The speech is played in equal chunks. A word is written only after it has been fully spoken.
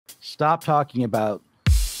stop talking about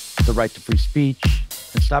the right to free speech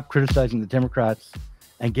and stop criticizing the Democrats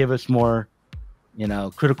and give us more,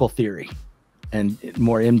 critical theory and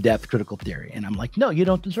more in-depth critical theory. And I'm like, no, you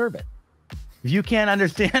don't deserve it. If you can't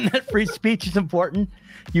understand that free speech is important,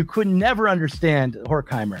 you could never understand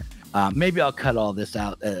Horkheimer. Maybe I'll cut all this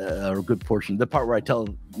out, or a good portion, the part where I tell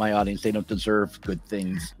my audience they don't deserve good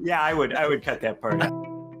things. Yeah, I would cut that part out.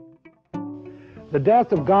 The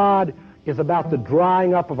death of God is about the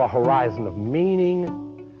drying up of a horizon of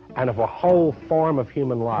meaning and of a whole form of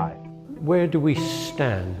human life. Where do we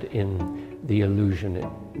stand in the illusion it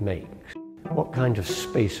makes? What kind of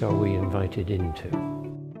space are we invited into?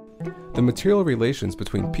 The material relations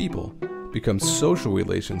between people become social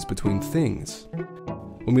relations between things.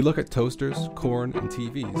 When we look at toasters, corn, and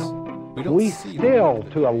TVs, we still,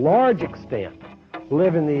 to a large extent,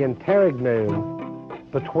 live in the interregnum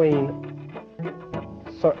between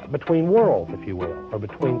worlds, if you will, or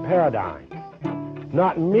between paradigms.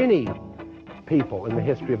 Not many people in the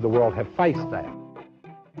history of the world have faced that.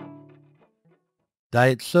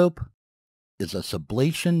 Diet Soap is a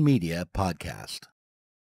Sublation Media podcast.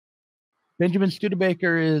 Benjamin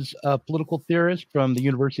Studebaker is a political theorist from the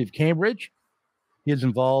University of Cambridge. He is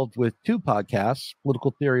involved with two podcasts,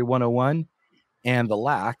 Political Theory 101 and The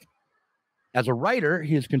Lack. As a writer,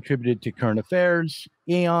 he has contributed to Current Affairs,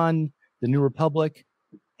 Aeon, The New Republic,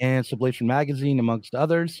 and Sublation Magazine, amongst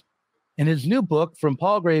others. And his new book from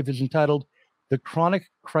Palgrave is entitled The Chronic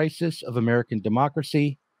Crisis of American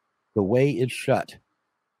Democracy, The Way It's Shut.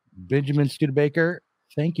 Benjamin Studebaker,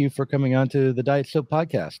 thank you for coming on to the Diet Soap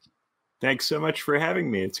podcast. Thanks so much for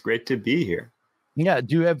having me. It's great to be here. Yeah.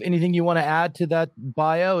 Do you have anything you want to add to that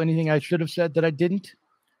bio? Anything I should have said that I didn't?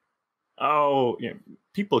 Oh,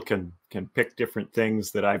 people can pick different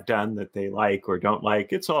things that I've done that they like or don't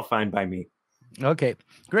like. It's all fine by me. Okay,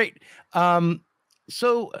 great.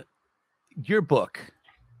 So your book,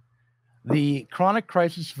 The Chronic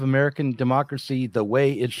Crisis of American Democracy, The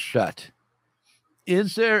Way It's Shut.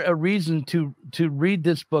 Is there a reason to read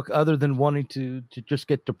this book other than wanting to just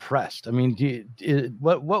get depressed? I mean,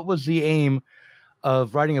 what was the aim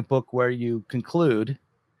of writing a book where you conclude,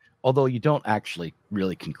 although you don't actually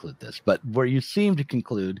really conclude this, but where you seem to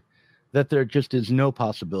conclude that there just is no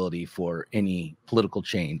possibility for any political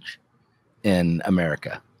change in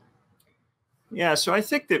America? Yeah, so I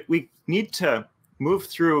think that we need to move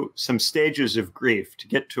through some stages of grief to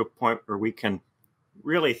get to a point where we can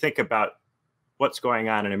really think about what's going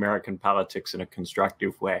on in American politics in a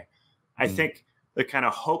constructive way. I think the kind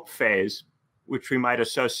of hope phase, which we might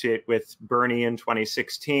associate with Bernie in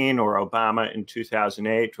 2016 or Obama in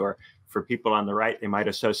 2008, or for people on the right, they might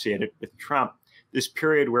associate it with Trump, this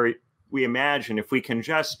period where we imagine if we can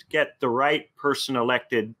just get the right person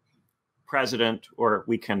elected president, or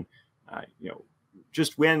we can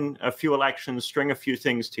just win a few elections, string a few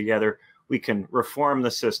things together, we can reform the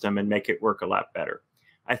system and make it work a lot better.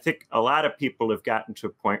 I think a lot of people have gotten to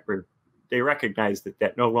a point where they recognize that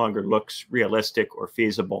that no longer looks realistic or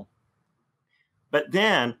feasible. But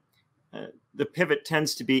then the pivot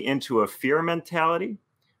tends to be into a fear mentality,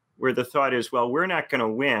 where the thought is, well, we're not going to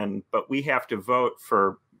win, but we have to vote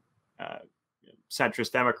for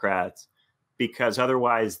centrist Democrats, because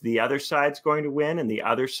otherwise the other side's going to win, and the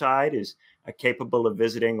other side is capable of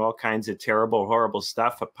visiting all kinds of terrible, horrible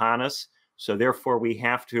stuff upon us. So therefore, we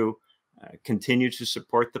have to continue to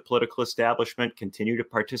support the political establishment, continue to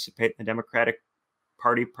participate in the Democratic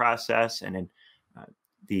Party process and in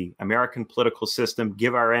the American political system,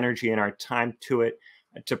 give our energy and our time to it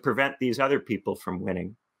to prevent these other people from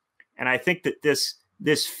winning. And I think that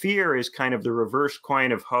this fear is kind of the reverse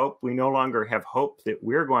coin of hope. We no longer have hope that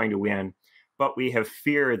we're going to win, but we have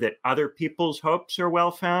fear that other people's hopes are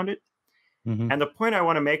well-founded. Mm-hmm. And the point I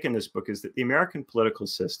want to make in this book is that the American political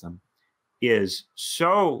system is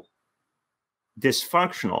so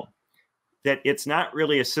dysfunctional that it's not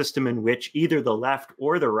really a system in which either the left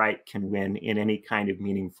or the right can win in any kind of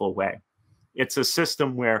meaningful way. It's a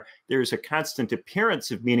system where there's a constant appearance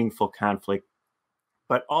of meaningful conflict,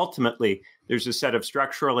 but ultimately there's a set of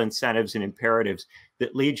structural incentives and imperatives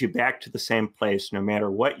that lead you back to the same place no matter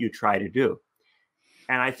what you try to do.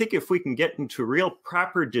 And I think if we can get into real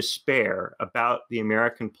proper despair about the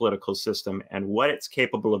American political system and what it's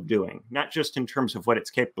capable of doing, not just in terms of what it's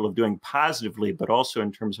capable of doing positively, but also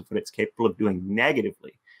in terms of what it's capable of doing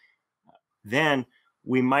negatively, then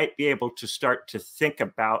we might be able to start to think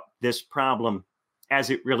about this problem as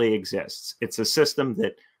it really exists. It's a system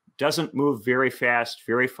that doesn't move very fast,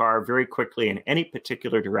 very far, very quickly in any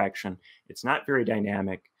particular direction. It's not very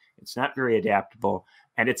dynamic. It's not very adaptable,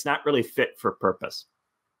 and it's not really fit for purpose.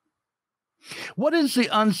 What is the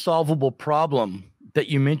unsolvable problem that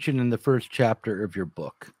you mentioned in the first chapter of your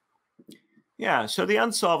book? Yeah, so the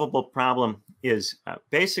unsolvable problem is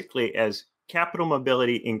basically as capital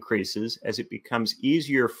mobility increases, as it becomes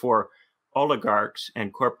easier for oligarchs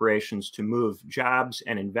and corporations to move jobs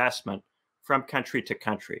and investment from country to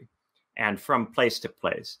country and from place to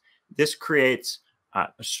place. This creates a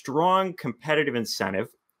strong competitive incentive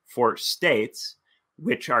for states,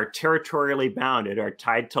 which are territorially bounded, are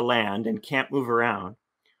tied to land and can't move around,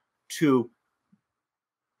 to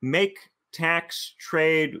make tax,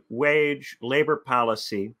 trade, wage, labor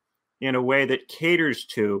policy in a way that caters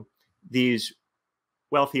to these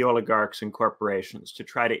wealthy oligarchs and corporations, to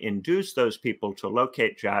try to induce those people to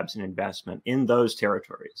locate jobs and investment in those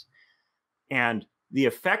territories. And the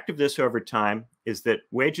effect of this over time is that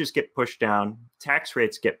wages get pushed down, tax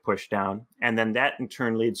rates get pushed down, and then that in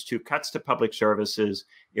turn leads to cuts to public services,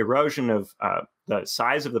 erosion of the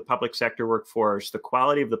size of the public sector workforce, the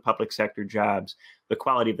quality of the public sector jobs, the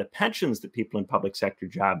quality of the pensions that people in public sector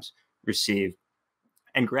jobs receive.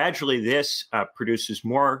 And gradually this produces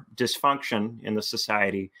more dysfunction in the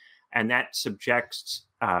society, and that subjects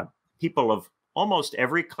people of almost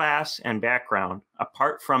every class and background,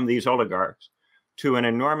 apart from these oligarchs, to an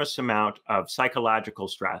enormous amount of psychological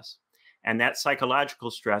stress. And that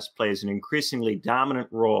psychological stress plays an increasingly dominant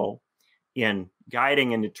role in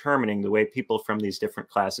guiding and determining the way people from these different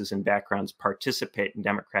classes and backgrounds participate in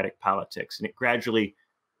democratic politics. And it gradually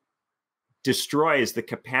destroys the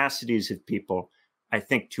capacities of people, I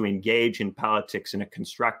think, to engage in politics in a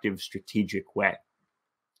constructive, strategic way.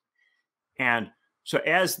 And so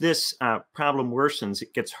as this problem worsens,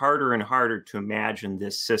 it gets harder and harder to imagine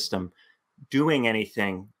this system doing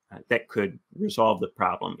anything that could resolve the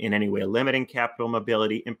problem in any way, limiting capital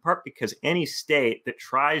mobility, in part because any state that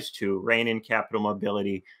tries to rein in capital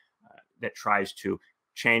mobility, that tries to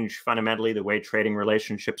change fundamentally the way trading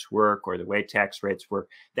relationships work or the way tax rates work,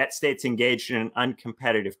 that state's engaged in an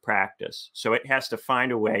uncompetitive practice. So it has to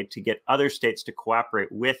find a way to get other states to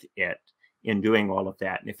cooperate with it in doing all of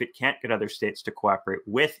that. And if it can't get other states to cooperate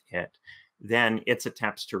with it, then its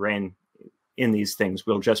attempts to rein in these things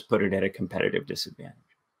will just put it at a competitive disadvantage.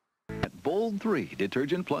 At Bold 3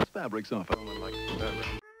 Detergent Plus Fabric Softener.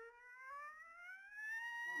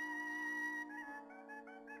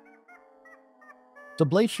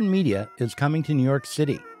 Sublation Media is coming to New York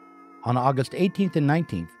City. On August 18th and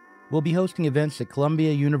 19th, we'll be hosting events at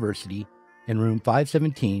Columbia University in room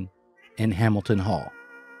 517 in Hamilton Hall.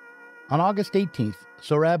 On August 18th,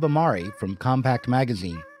 Sohrab Ahmari from Compact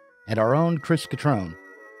Magazine and our own Chris Catrone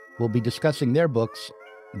will be discussing their books,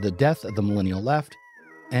 The Death of the Millennial Left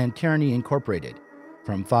and Tyranny Incorporated,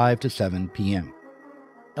 from 5 to 7 p.m.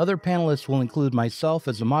 Other panelists will include myself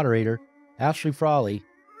as a moderator, Ashley Frawley,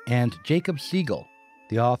 and Jacob Siegel,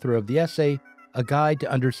 the author of the essay, A Guide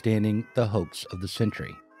to Understanding the Hoax of the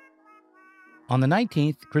Century. On the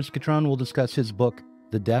 19th, Chris Catrone will discuss his book,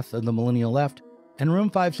 The Death of the Millennial Left, in room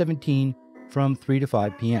 517 from 3 to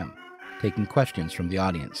 5 p.m., taking questions from the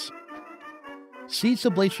audience. See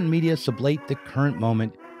Sublation Media sublate the current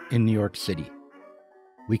moment in New York City.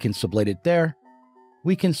 We can sublate it there.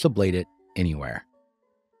 We can sublate it anywhere.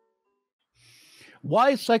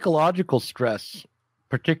 Why psychological stress,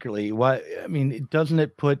 particularly? Why? I mean, doesn't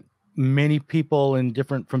it put many people in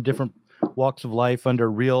from different walks of life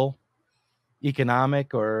under real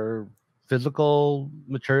economic or physical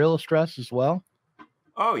material stress as well?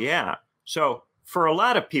 Oh, yeah. So for a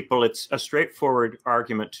lot of people, it's a straightforward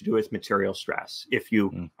argument to do with material stress. If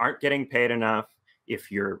you aren't getting paid enough,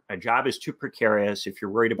 if your job is too precarious, if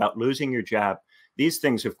you're worried about losing your job, these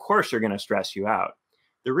things, of course, are going to stress you out.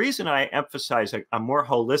 The reason I emphasize a more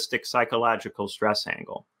holistic psychological stress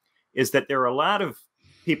angle is that there are a lot of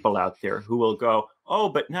people out there who will go, oh,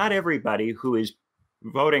 but not everybody who is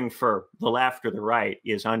voting for the left or the right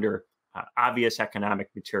is under obvious economic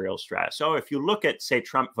material stress. So if you look at, say,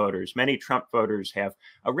 Trump voters, many Trump voters have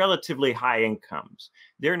a relatively high incomes.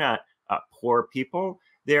 They're not poor people.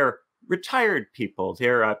 They're retired people.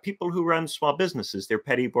 They're people who run small businesses. They're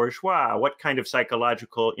petty bourgeois. What kind of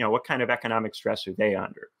psychological, what kind of economic stress are they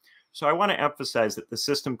under? So I want to emphasize that the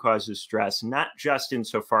system causes stress, not just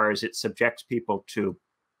insofar as it subjects people to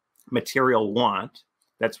material want.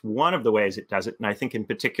 That's one of the ways it does it. And I think in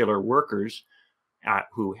particular workers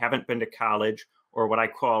who haven't been to college, or what I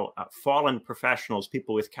call fallen professionals,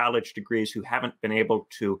 people with college degrees who haven't been able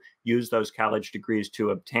to use those college degrees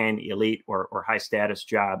to obtain elite or high status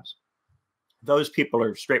jobs. Those people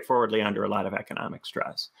are straightforwardly under a lot of economic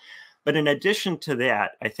stress. But in addition to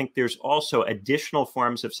that, I think there's also additional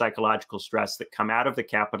forms of psychological stress that come out of the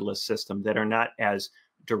capitalist system that are not as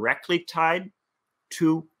directly tied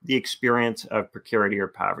to the experience of precarity or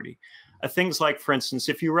poverty. Things like, for instance,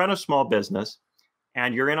 if you run a small business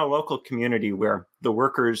and you're in a local community where the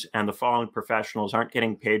workers and the fallen professionals aren't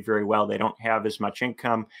getting paid very well, they don't have as much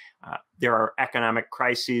income, there are economic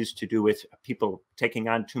crises to do with people taking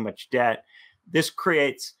on too much debt. This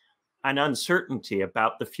creates an uncertainty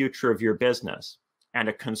about the future of your business and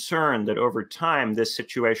a concern that over time this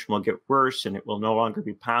situation will get worse and it will no longer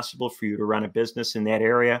be possible for you to run a business in that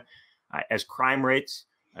area. As crime rates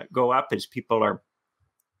go up, as people are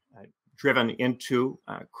driven into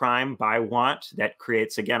crime by want, that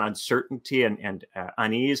creates, again, uncertainty and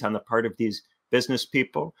unease on the part of these business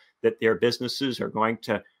people that their businesses are going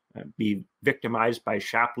to be victimized by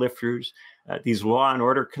shoplifters. These law and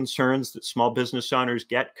order concerns that small business owners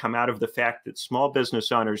get come out of the fact that small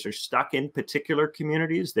business owners are stuck in particular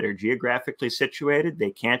communities that are geographically situated.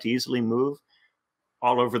 They can't easily move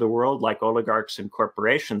all over the world like oligarchs and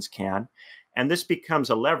corporations can. And this becomes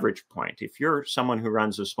a leverage point. If you're someone who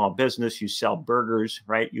runs a small business, you sell burgers,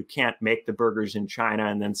 right? You can't make the burgers in China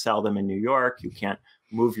and then sell them in New York. You can't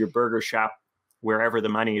move your burger shop wherever the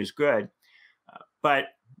money is good. But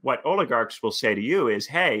what oligarchs will say to you is,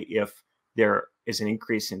 hey, if there is an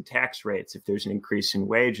increase in tax rates, if there's an increase in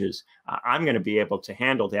wages, I'm going to be able to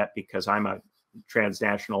handle that because I'm a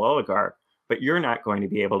transnational oligarch. But you're not going to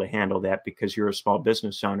be able to handle that because you're a small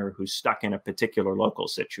business owner who's stuck in a particular local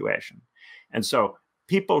situation. And so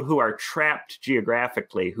people who are trapped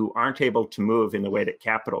geographically, who aren't able to move in the way that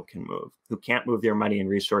capital can move, who can't move their money and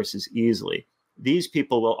resources easily, these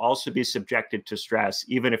people will also be subjected to stress,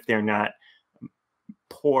 even if they're not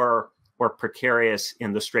poor or precarious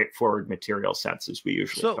in the straightforward material senses we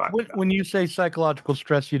usually talk about. When you say psychological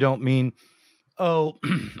stress, you don't mean, oh,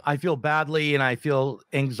 I feel badly and I feel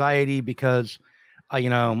anxiety because, I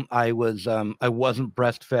wasn't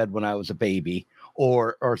breastfed when I was a baby,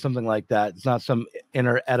 or something like that. It's not some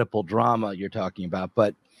inner Oedipal drama you're talking about,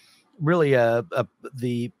 but really,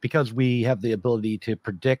 because we have the ability to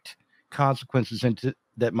predict consequences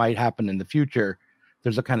that might happen in the future,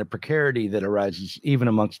 there's a kind of precarity that arises even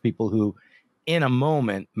amongst people who, in a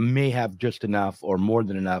moment, may have just enough or more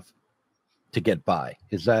than enough to get by.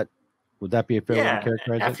 Would that be a fair way to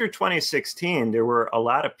characterize it? After 2016, there were a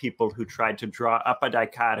lot of people who tried to draw up a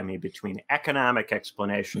dichotomy between economic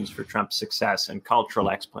explanations for Trump's success and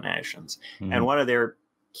cultural explanations. Mm-hmm. And one of their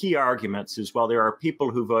key arguments is, well, there are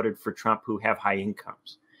people who voted for Trump who have high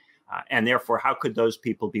incomes. And therefore, how could those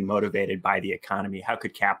people be motivated by the economy? How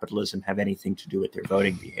could capitalism have anything to do with their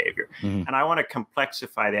voting behavior? Mm-hmm. And I want to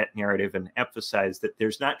complexify that narrative and emphasize that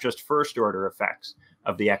there's not just first order effects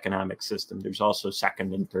of the economic system. There's also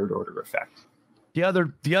second and third order effects. The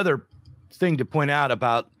other thing to point out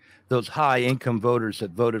about those high income voters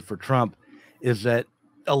that voted for Trump is that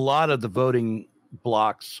a lot of the voting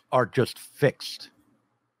blocks are just fixed.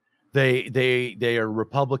 They are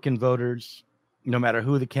Republican voters. No matter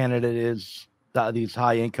who the candidate is, these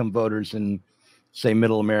high income voters in, say,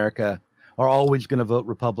 middle America are always going to vote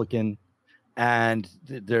Republican. And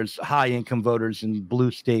there's high income voters in blue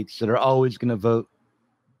states that are always going to vote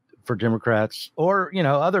for Democrats, or,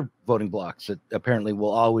 other voting blocks that apparently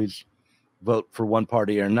will always vote for one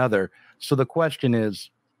party or another. So the question is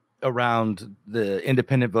around the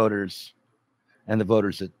independent voters and the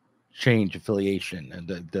voters that change affiliation and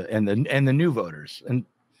the new voters. And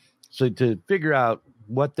so to figure out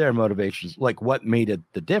what their motivations, like what made it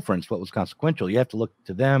the difference, what was consequential, you have to look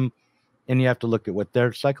to them, and you have to look at what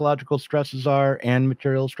their psychological stresses are and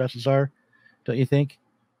material stresses are, don't you think?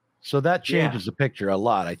 So that changes the picture a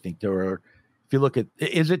lot. I think if you look at,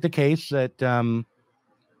 is it the case that the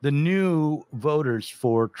new voters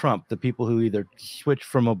for Trump, the people who either switched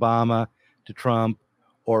from Obama to Trump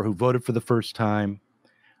or who voted for the first time,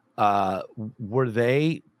 were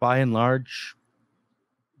they by and large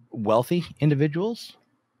wealthy individuals?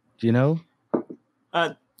 Do you know?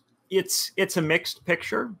 It's a mixed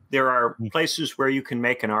picture. There are places where you can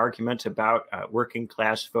make an argument about working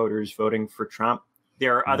class voters voting for Trump.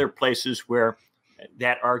 There are other places where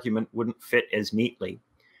that argument wouldn't fit as neatly.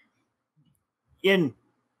 In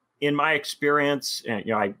my experience,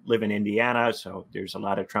 I live in Indiana, so there's a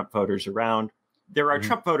lot of Trump voters around. There are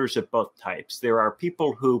Trump voters of both types. There are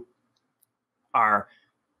people who are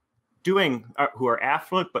who are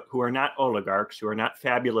affluent, but who are not oligarchs, who are not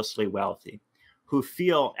fabulously wealthy, who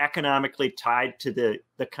feel economically tied to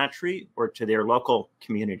the country or to their local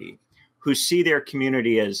community, who see their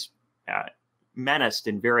community as menaced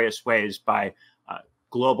in various ways by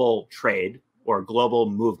global trade or global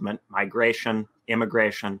movement, migration,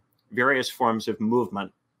 immigration, various forms of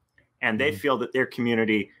movement. And they feel that their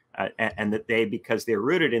community and that they, because they're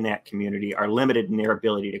rooted in that community, are limited in their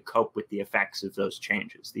ability to cope with the effects of those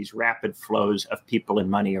changes, these rapid flows of people and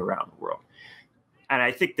money around the world. And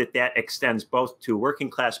I think that that extends both to working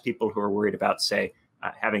class people who are worried about, say,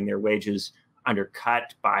 having their wages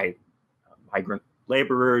undercut by migrant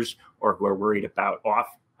laborers, or who are worried about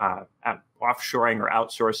offshoring or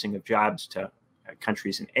outsourcing of jobs to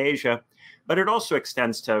countries in Asia. But it also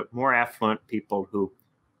extends to more affluent people who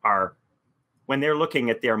are, when they're looking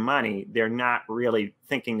at their money, they're not really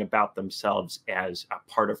thinking about themselves as a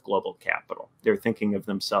part of global capital. They're thinking of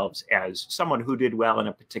themselves as someone who did well in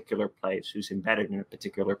a particular place, who's embedded in a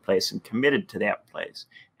particular place and committed to that place,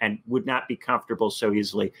 and would not be comfortable so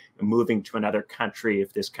easily moving to another country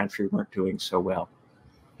if this country weren't doing so well.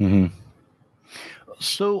 Mm-hmm.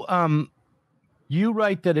 So you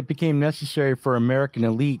write that it became necessary for American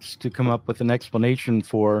elites to come up with an explanation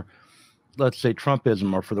for, let's say,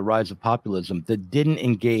 Trumpism, or for the rise of populism, that didn't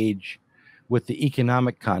engage with the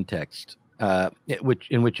economic context in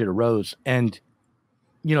which it arose. And,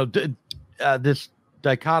 you know, this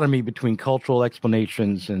dichotomy between cultural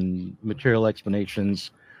explanations and material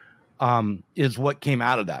explanations is what came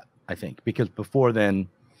out of that, I think, because before then,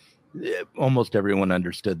 almost everyone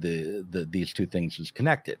understood these two things as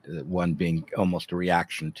connected, one being almost a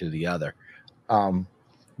reaction to the other.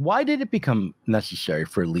 Why did it become necessary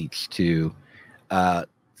for elites to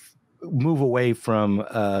move away from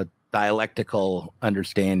dialectical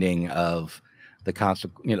understanding of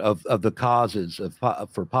the of the causes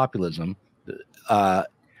for populism?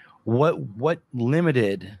 What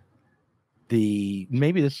limited the,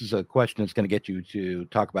 maybe this is a question that's going to get you to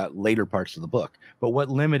talk about later parts of the book, but what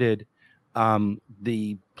limited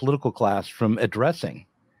the political class from addressing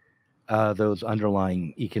those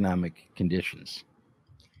underlying economic conditions?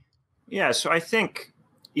 Yeah, so I think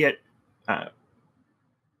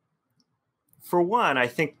for one, I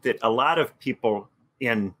think that a lot of people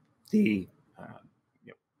in the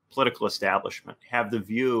political establishment have the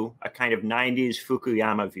view, a kind of 90s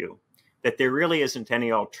Fukuyama view, that there really isn't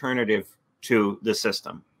any alternative to the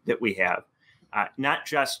system that we have, not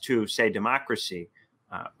just to, say, democracy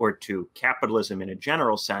or to capitalism in a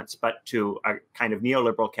general sense, but to a kind of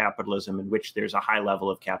neoliberal capitalism in which there's a high level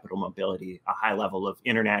of capital mobility, a high level of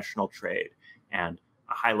international trade, and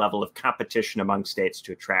a high level of competition among states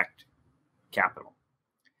to attract capital.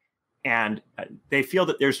 And they feel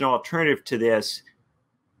that there's no alternative to this,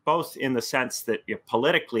 both in the sense that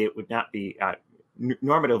politically it would not be,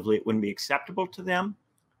 normatively it wouldn't be acceptable to them,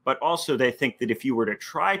 but also they think that if you were to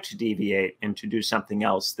try to deviate and to do something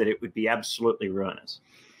else, that it would be absolutely ruinous.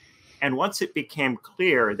 And once it became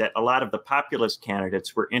clear that a lot of the populist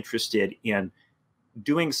candidates were interested in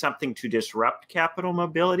doing something to disrupt capital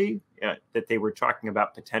mobility, that they were talking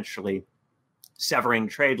about potentially severing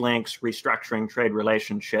trade links, restructuring trade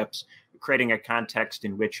relationships, creating a context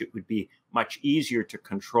in which it would be much easier to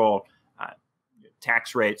control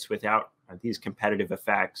tax rates without these competitive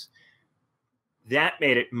effects, that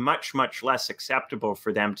made it much, much less acceptable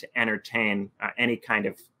for them to entertain any kind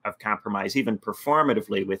of compromise, even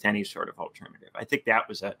performatively, with any sort of alternative. I think that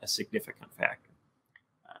was a significant factor.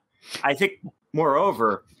 I think,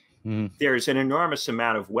 moreover, there's an enormous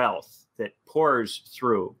amount of wealth that pours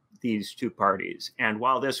through these two parties. And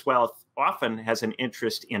while this wealth often has an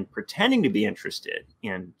interest in pretending to be interested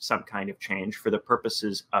in some kind of change for the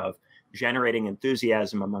purposes of generating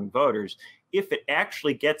enthusiasm among voters, if it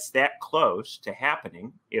actually gets that close to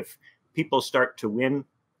happening, if people start to win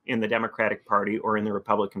in the Democratic Party or in the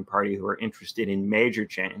Republican Party who are interested in major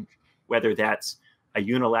change, whether that's a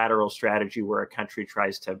unilateral strategy where a country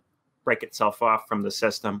tries to break itself off from the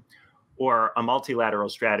system, or a multilateral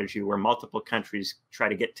strategy where multiple countries try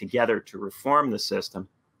to get together to reform the system,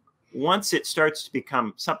 once it starts to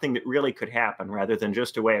become something that really could happen rather than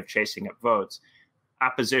just a way of chasing up votes,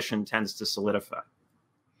 opposition tends to solidify.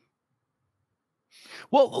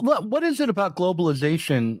 Well, what is it about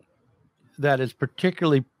globalization that is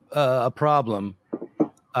particularly a problem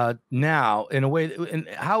now, in a way, and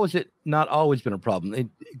how has it not always been a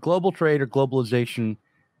problem? Global trade or globalization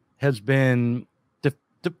has been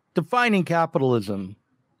defining capitalism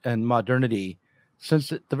and modernity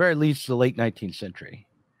since, at the very least, the late 19th century.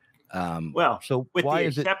 So with the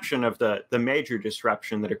exception of the major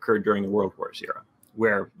disruption that occurred during the World Wars era,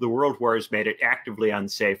 where the World Wars made it actively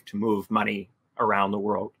unsafe to move money around the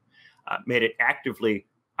world, made it actively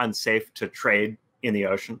unsafe to trade in the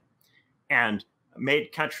ocean, and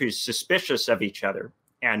made countries suspicious of each other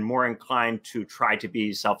and more inclined to try to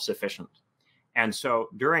be self-sufficient. And so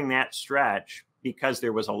during that stretch, because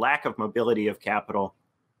there was a lack of mobility of capital,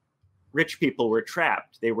 rich people were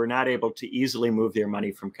trapped. They were not able to easily move their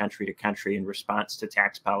money from country to country in response to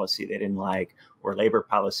tax policy they didn't like or labor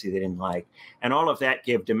policy they didn't like. And all of that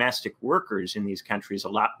gave domestic workers in these countries a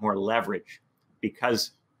lot more leverage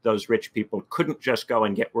because those rich people couldn't just go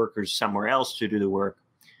and get workers somewhere else to do the work.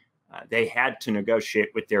 They had to negotiate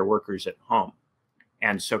with their workers at home.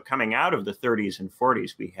 And so coming out of the 30s and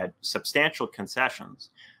 40s, we had substantial concessions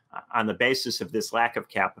on the basis of this lack of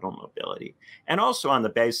capital mobility, and also on the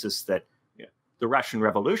basis that the Russian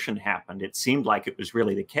Revolution happened. It seemed like it was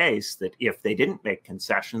really the case that if they didn't make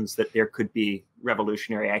concessions, that there could be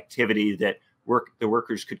revolutionary activity, that the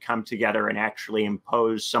workers could come together and actually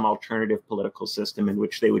impose some alternative political system in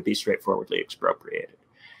which they would be straightforwardly expropriated.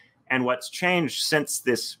 And what's changed since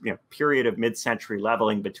this period of mid-century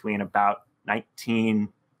leveling between about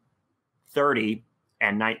 1930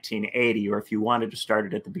 and 1980, or if you wanted to start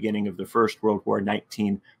it at the beginning of the First World War,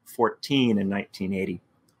 1914 and 1980,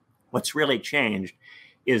 what's really changed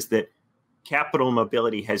is that capital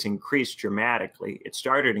mobility has increased dramatically. It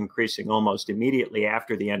started increasing almost immediately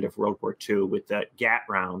after the end of World War II with the GATT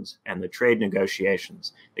rounds and the trade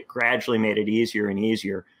negotiations that gradually made it easier and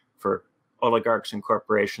easier for oligarchs and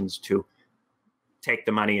corporations to take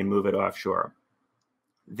the money and move it offshore.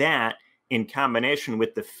 That, in combination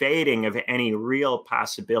with the fading of any real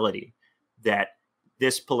possibility that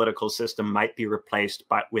this political system might be replaced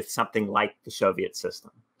with something like the Soviet system.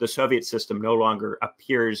 The Soviet system no longer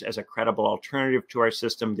appears as a credible alternative to our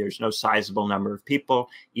system. There's no sizable number of people,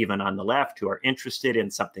 even on the left, who are interested in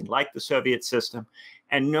something like the Soviet system.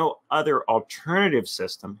 And no other alternative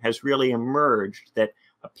system has really emerged that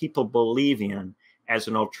people believe in as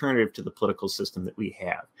an alternative to the political system that we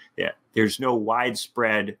have. There's no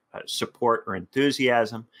widespread support or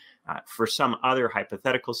enthusiasm for some other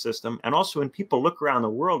hypothetical system. And also when people look around the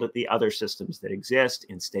world at the other systems that exist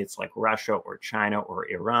in states like Russia or China or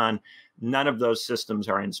Iran, none of those systems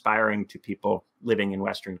are inspiring to people living in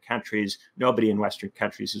Western countries. Nobody in Western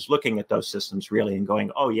countries is looking at those systems really and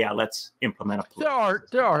going, oh yeah, let's implement a political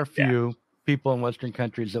There are a few people in Western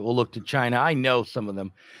countries that will look to China. I know some of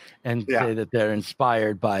them and say that they're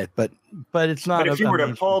inspired by it, but it's not. But if you were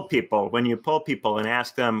to poll people, when you poll people and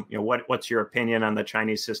ask them, what's your opinion on the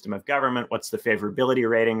Chinese system of government? What's the favorability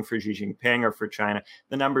rating for Xi Jinping or for China?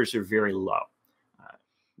 The numbers are very low,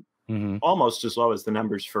 almost as low as the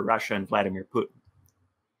numbers for Russia and Vladimir Putin.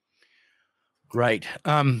 Right.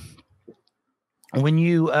 When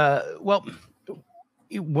you,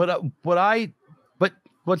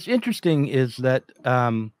 what's interesting is that,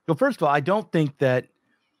 first of all, I don't think that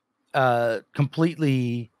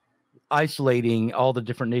completely isolating all the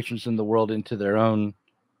different nations in the world into their own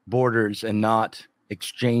borders and not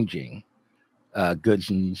exchanging goods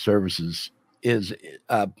and services is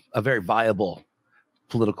a very viable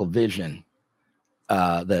political vision.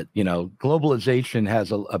 That globalization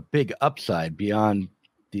has a big upside beyond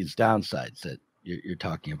these downsides that you're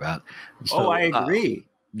talking about. So, I agree.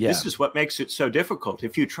 Yeah. This is what makes it so difficult.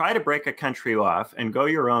 If you try to break a country off and go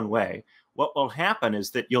your own way, what will happen is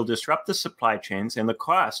that you'll disrupt the supply chains and the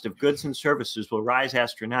cost of goods and services will rise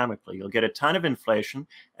astronomically. You'll get a ton of inflation,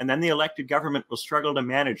 and then the elected government will struggle to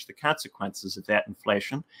manage the consequences of that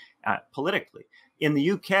inflation politically. In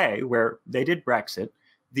the UK, where they did Brexit,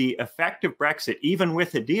 the effect of Brexit, even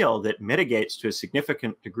with a deal that mitigates to a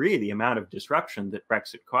significant degree the amount of disruption that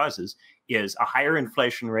Brexit causes, is a higher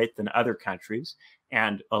inflation rate than other countries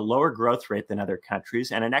and a lower growth rate than other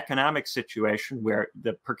countries, and an economic situation where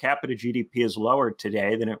the per capita GDP is lower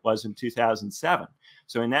today than it was in 2007.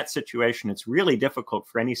 So in that situation, it's really difficult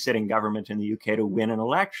for any sitting government in the UK to win an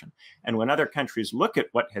election. And when other countries look at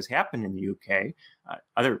what has happened in the UK,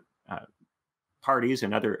 other parties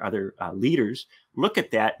and other leaders look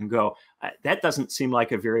at that and go, that doesn't seem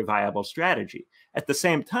like a very viable strategy. At the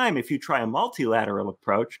same time, if you try a multilateral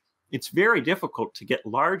approach, it's very difficult to get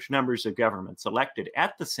large numbers of governments elected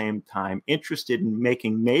at the same time interested in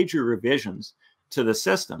making major revisions to the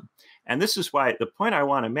system. And this is why the point I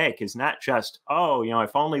want to make is not just,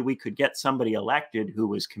 if only we could get somebody elected who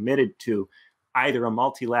was committed to either a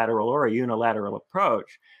multilateral or a unilateral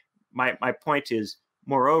approach. My point is,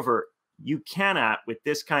 moreover, you cannot, with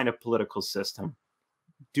this kind of political system,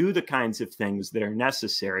 do the kinds of things that are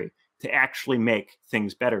necessary to actually make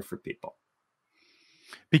things better for people.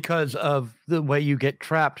 Because of the way you get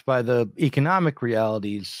trapped by the economic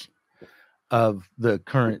realities of the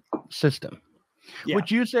current system,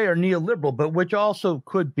 which you say are neoliberal, but which also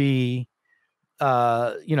could be,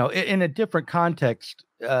 in a different context,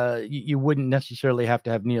 you wouldn't necessarily have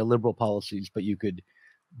to have neoliberal policies, but you could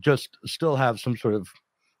just still have some sort of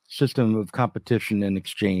system of competition and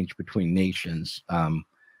exchange between nations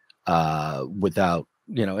without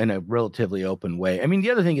in a relatively open way. I mean,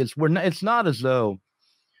 the other thing is it's not as though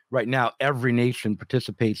right now every nation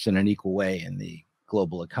participates in an equal way in the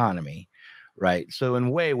global economy, right? So in a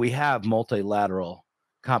way, we have multilateral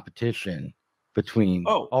competition between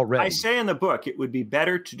already. I say in the book, it would be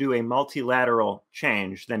better to do a multilateral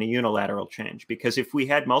change than a unilateral change, because if we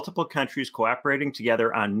had multiple countries cooperating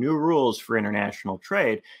together on new rules for international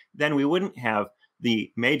trade, then we wouldn't have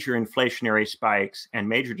the major inflationary spikes and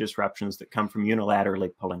major disruptions that come from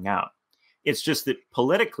unilaterally pulling out. It's just that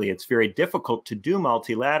politically, it's very difficult to do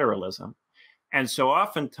multilateralism. And so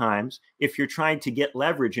oftentimes, if you're trying to get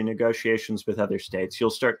leverage in negotiations with other states, you'll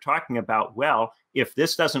start talking about, well, if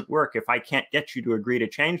this doesn't work, if I can't get you to agree to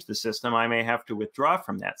change the system, I may have to withdraw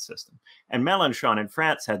from that system. And Mélenchon in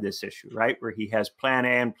France had this issue, right, where he has plan A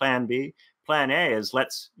and plan B. Plan A is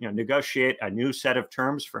let's negotiate a new set of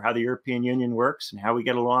terms for how the European Union works and how we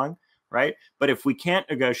get along, right? But if we can't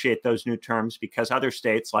negotiate those new terms because other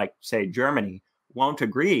states, like, say, Germany, won't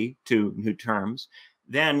agree to new terms,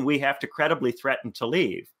 then we have to credibly threaten to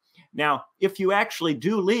leave. Now, if you actually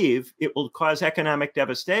do leave, it will cause economic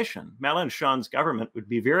devastation. Mélenchon's government would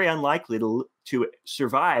be very unlikely to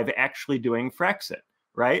survive actually doing Frexit,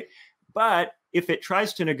 right? But if it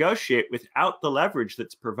tries to negotiate without the leverage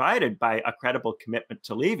that's provided by a credible commitment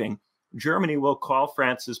to leaving, Germany will call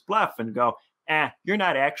France's bluff and go, you're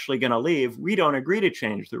not actually going to leave. We don't agree to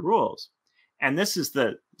change the rules. And this is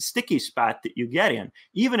the sticky spot that you get in.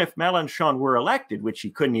 Even if Mélenchon were elected, which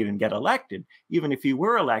he couldn't even get elected, even if he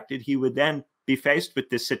were elected, he would then be faced with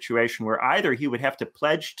this situation where either he would have to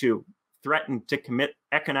pledge to threaten to commit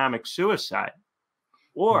economic suicide,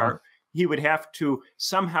 or he would have to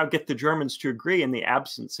somehow get the Germans to agree in the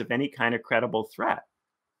absence of any kind of credible threat.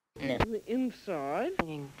 Inside.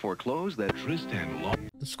 Foreclose that Tristan law.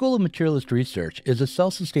 The School of Materialist Research is a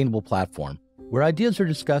self-sustainable platform where ideas are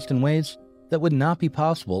discussed in ways that would not be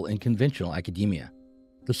possible in conventional academia.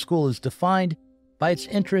 The school is defined by its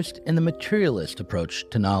interest in the materialist approach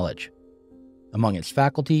to knowledge. Among its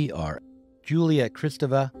faculty are Julia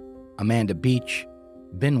Kristeva, Amanda Beach,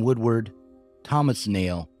 Ben Woodward, Thomas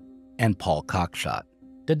Nail, and Paul Cockshott.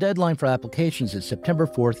 The deadline for applications is September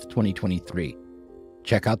 4th, 2023.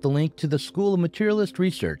 Check out the link to the School of Materialist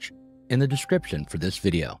Research in the description for this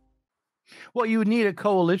video. Well, you would need a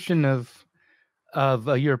coalition of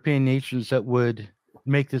European nations that would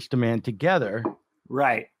make this demand together.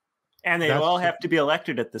 Right. And they all have to be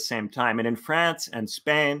elected at the same time. And in France and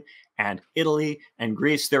Spain and Italy and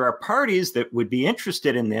Greece, there are parties that would be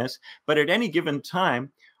interested in this, but at any given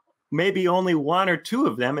time, maybe only one or two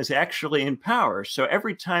of them is actually in power. So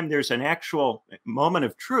every time there's an actual moment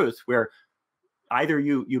of truth where either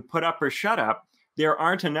you put up or shut up, there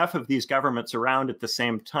aren't enough of these governments around at the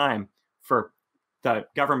same time for the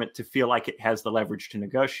government to feel like it has the leverage to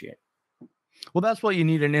negotiate. Well, that's why you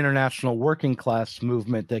need an international working class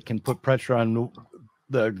movement that can put pressure on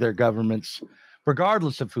their governments,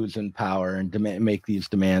 regardless of who's in power, and make these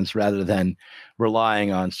demands rather than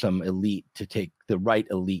relying on some elite to take the right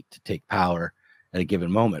elite to take power at a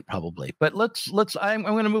given moment, probably. But I'm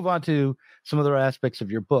going to move on to some other aspects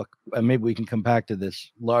of your book. Maybe we can come back to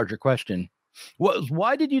this larger question.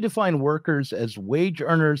 Why did you define workers as wage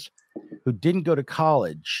earners who didn't go to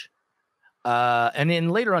college? And then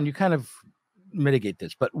later on, you kind of mitigate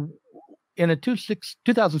this. But in a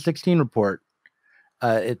 2016 report,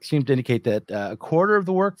 it seemed to indicate that a quarter of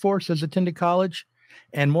the workforce has attended college.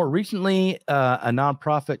 And more recently, a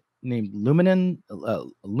nonprofit named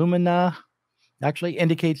Lumina actually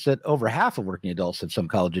indicates that over half of working adults have some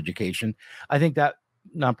college education. I think that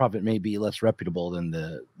nonprofit may be less reputable than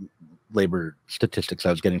the labor statistics I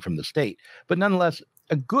was getting from the state. But nonetheless,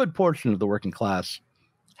 a good portion of the working class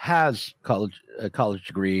has a college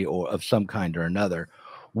degree or of some kind or another.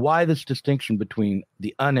 Why this distinction between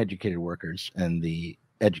the uneducated workers and the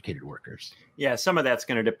educated workers? Yeah, some of that's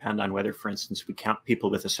going to depend on whether, for instance, we count people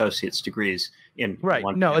with associate's degrees in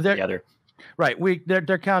one or the other. Right.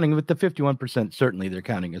 They're counting with the 51%. Certainly, they're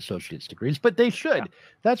counting associate's degrees, but they should. Yeah.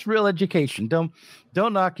 That's real education. Don't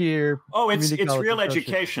knock your. Oh, it's real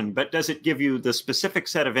education, but does it give you the specific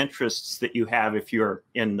set of interests that you have if you're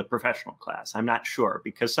in the professional class? I'm not sure,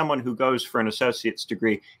 because someone who goes for an associate's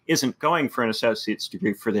degree isn't going for an associate's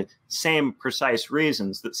degree for the same precise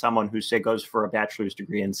reasons that someone who, say, goes for a bachelor's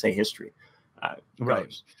degree in, say, history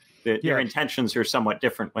goes. Their intentions are somewhat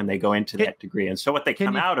different when they go into that degree. And so what they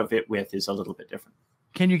come out of it with is a little bit different.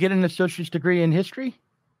 Can you get an associate's degree in history?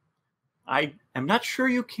 I am not sure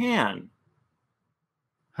you can.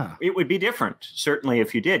 It would be different, certainly,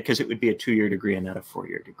 if you did, because it would be a 2-year degree and not a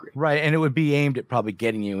 4-year degree. Right. And it would be aimed at probably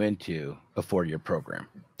getting you into a 4-year program.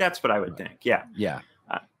 That's what I would think. Yeah. Yeah.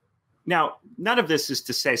 Now, none of this is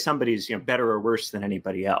to say somebody's better or worse than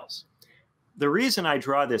anybody else. The reason I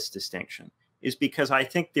draw this distinction is because I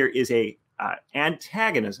think there is a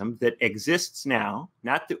antagonism that exists now,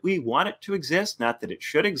 not that we want it to exist, not that it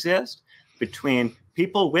should exist, between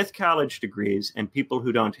people with college degrees and people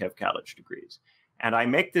who don't have college degrees. And I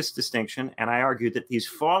make this distinction, and I argue that these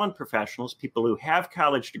fallen professionals, people who have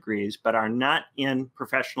college degrees but are not in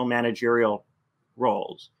professional managerial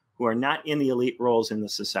roles, who are not in the elite roles in the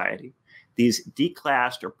society, these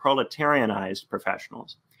declassed or proletarianized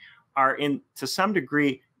professionals, are to some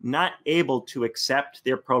degree not able to accept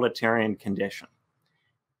their proletarian condition.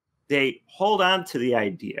 They hold on to the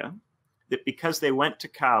idea that because they went to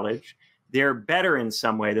college, they're better in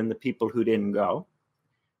some way than the people who didn't go.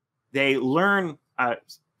 They learn a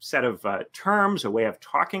set of terms, a way of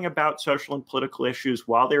talking about social and political issues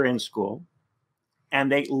while they're in school, and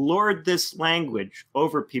they lord this language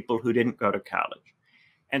over people who didn't go to college.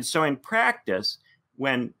 And so in practice,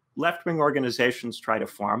 when left-wing organizations try to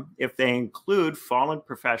form, if they include fallen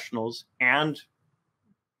professionals and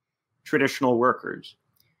traditional workers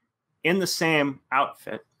in the same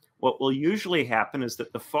outfit, what will usually happen is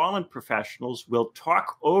that the fallen professionals will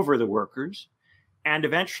talk over the workers and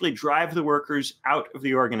eventually drive the workers out of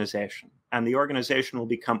the organization. And the organization will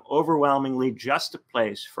become overwhelmingly just a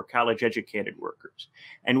place for college-educated workers.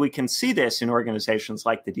 And we can see this in organizations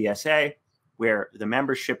like the DSA, where the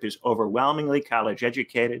membership is overwhelmingly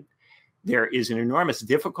college-educated. There is an enormous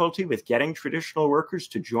difficulty with getting traditional workers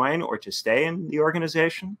to join or to stay in the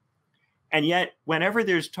organization. And yet, whenever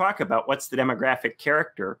there's talk about what's the demographic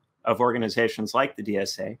character of organizations like the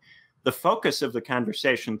DSA, the focus of the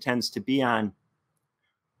conversation tends to be on,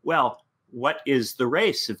 well, what is the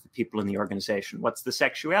race of the people in the organization? What's the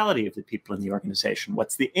sexuality of the people in the organization?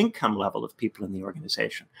 What's the income level of people in the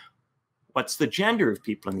organization? What's the gender of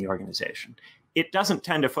people in the organization? It doesn't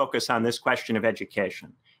tend to focus on this question of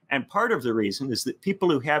education. And part of the reason is that people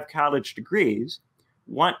who have college degrees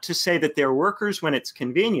want to say that they're workers when it's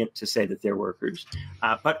convenient to say that they're workers,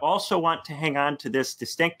 but also want to hang on to this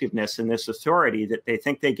distinctiveness and this authority that they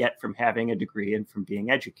think they get from having a degree and from being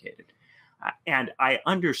educated. And I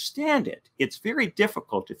understand it. It's very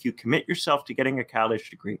difficult if you commit yourself to getting a college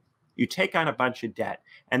degree, you take on a bunch of debt,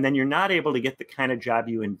 and then you're not able to get the kind of job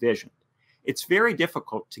you envisioned. It's very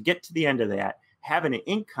difficult to get to the end of that, have an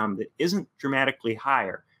income that isn't dramatically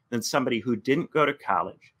higher than somebody who didn't go to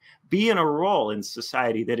college, be in a role in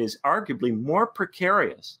society that is arguably more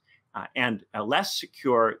precarious and less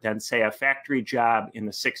secure than, say, a factory job in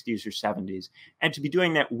the 60s or 70s, and to be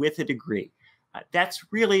doing that with a degree. That's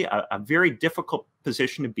really a very difficult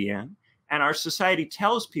position to be in. And our society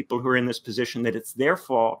tells people who are in this position that it's their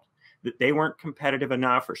fault, that they weren't competitive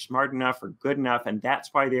enough or smart enough or good enough, and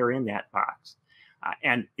that's why they're in that box.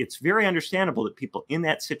 And it's very understandable that people in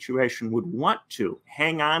that situation would want to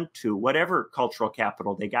hang on to whatever cultural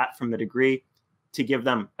capital they got from the degree to give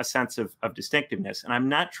them a sense of distinctiveness. And I'm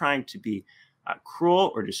not trying to be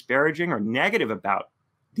cruel or disparaging or negative about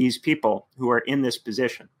these people who are in this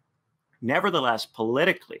position. Nevertheless,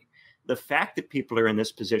 politically, the fact that people are in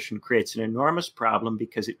this position creates an enormous problem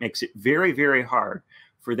because it makes it very, very hard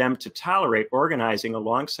for them to tolerate organizing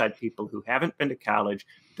alongside people who haven't been to college,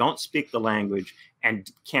 don't speak the language,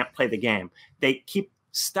 and can't play the game. They keep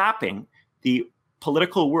stopping the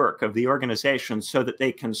political work of the organization so that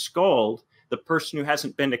they can scold the person who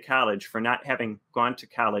hasn't been to college for not having gone to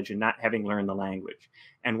college and not having learned the language.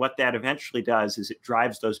 And what that eventually does is it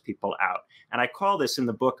drives those people out. And I call this in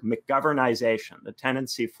the book McGovernization, the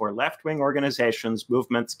tendency for left-wing organizations,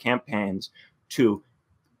 movements, campaigns to,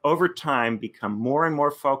 over time, become more and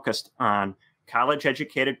more focused on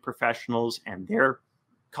college-educated professionals and their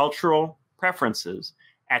cultural preferences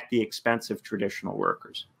at the expense of traditional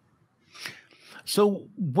workers. So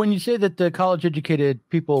when you say that the college-educated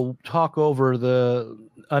people talk over the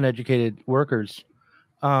uneducated workers,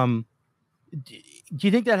 do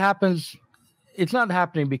you think that happens? It's not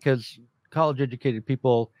happening because college-educated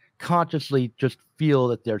people consciously just feel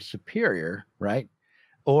that they're superior, right?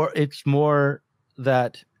 Or it's more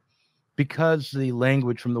that because the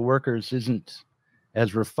language from the workers isn't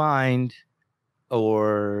as refined,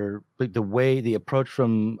 or the approach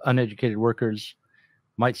from uneducated workers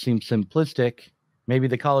might seem simplistic, maybe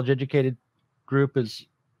the college-educated group is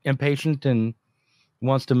impatient and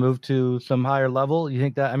wants to move to some higher level? You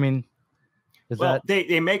think that,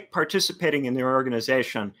 they make participating in their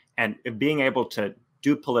organization and being able to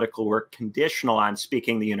do political work conditional on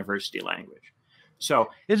speaking the university language. So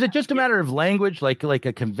is it just a matter of language, like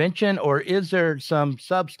a convention, or is there some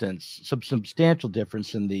substance, some substantial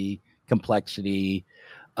difference in the complexity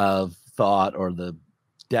of thought or the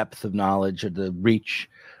depth of knowledge or the reach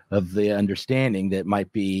of the understanding that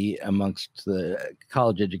might be amongst the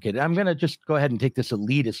college educated. I'm going to just go ahead and take this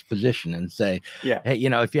elitist position and say, hey, you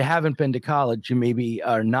know, if you haven't been to college, you maybe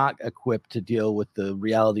are not equipped to deal with the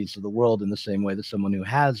realities of the world in the same way that someone who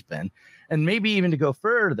has been. And maybe even to go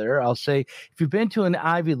further, I'll say, if you've been to an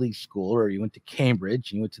Ivy League school, or you went to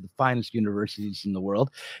Cambridge, and you went to the finest universities in the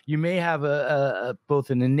world, you may have both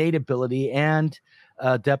an innate ability and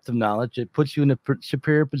depth of knowledge. It puts you in a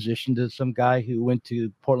superior position to some guy who went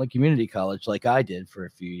to Portland Community College, like I did for a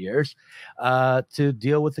few years, to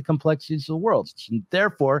deal with the complexities of the world. And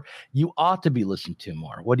therefore, you ought to be listened to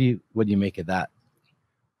more. What do you make of that?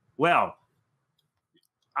 Well,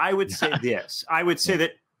 I would say this. I would say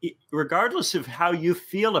that regardless of how you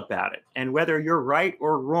feel about it and whether you're right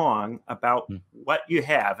or wrong about what you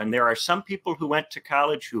have, and there are some people who went to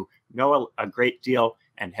college who know a great deal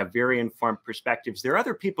and have very informed perspectives. There are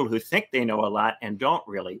other people who think they know a lot and don't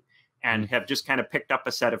really, and have just kind of picked up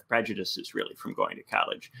a set of prejudices really from going to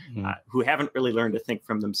college, who haven't really learned to think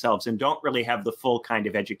from themselves and don't really have the full kind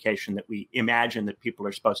of education that we imagine that people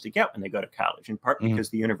are supposed to get when they go to college, in part because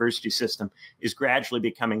the university system is gradually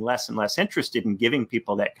becoming less and less interested in giving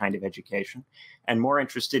people that kind of education and more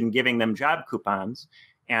interested in giving them job coupons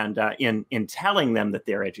and in telling them that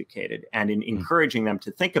they're educated and in encouraging them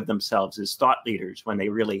to think of themselves as thought leaders when they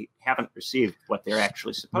really haven't received what they're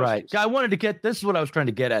actually supposed to. I wanted to get, this is what I was trying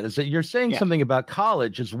to get at, is that you're saying something about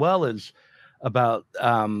college as well as about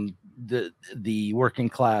the working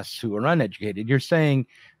class who are uneducated. You're saying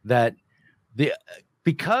that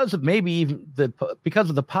because of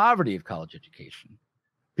the poverty of college education,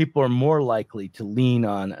 people are more likely to lean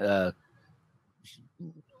on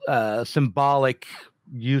symbolic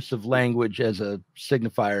use of language as a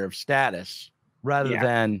signifier of status rather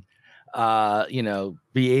than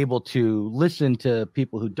be able to listen to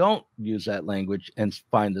people who don't use that language and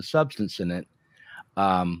find the substance in it.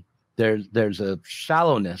 There's a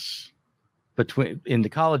shallowness in the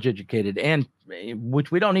college educated, and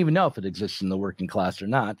which we don't even know if it exists in the working class or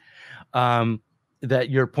not, that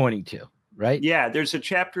you're pointing to, right? Yeah, there's a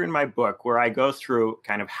chapter in my book where I go through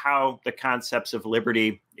kind of how the concepts of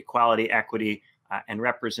liberty, equality, equity, and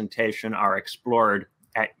representation are explored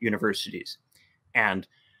at universities. And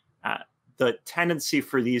the tendency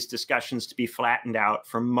for these discussions to be flattened out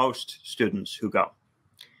for most students who go.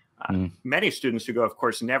 Many students who go, of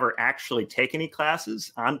course, never actually take any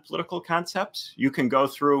classes on political concepts. You can go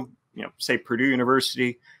through, say Purdue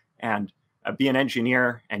University and be an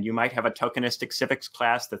engineer, and you might have a tokenistic civics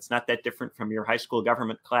class that's not that different from your high school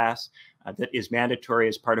government class that is mandatory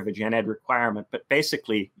as part of a gen ed requirement. But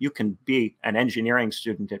basically, you can be an engineering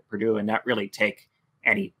student at Purdue and not really take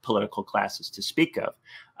any political classes to speak of.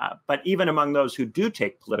 But even among those who do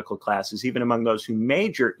take political classes, even among those who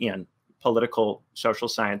major in political, social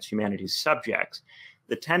science, humanities subjects,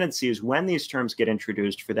 the tendency is when these terms get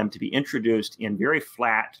introduced for them to be introduced in very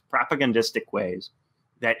flat, propagandistic ways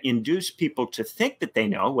that induce people to think that they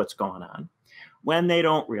know what's going on when they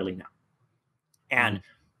don't really know. And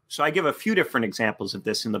so I give a few different examples of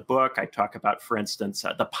this in the book. I talk about, for instance,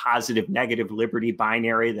 the positive negative liberty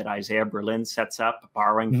binary that Isaiah Berlin sets up,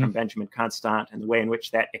 borrowing from Benjamin Constant, and the way in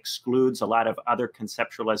which that excludes a lot of other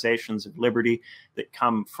conceptualizations of liberty that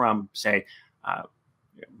come from, say,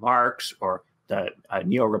 Marx or the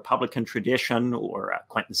neo-Republican tradition, or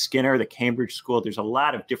Quentin Skinner, the Cambridge School. There's a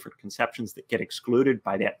lot of different conceptions that get excluded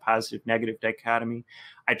by that positive-negative dichotomy.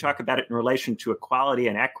 I talk about it in relation to equality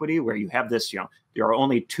and equity, where you have this, there are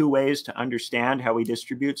only two ways to understand how we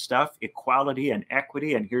distribute stuff, equality and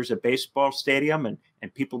equity, and here's a baseball stadium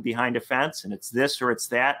and people behind a fence, and it's this or it's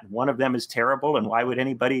that, and one of them is terrible, and why would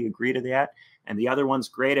anybody agree to that? And the other one's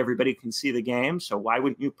great, everybody can see the game, so why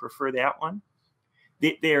wouldn't you prefer that one?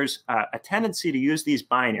 There's a tendency to use these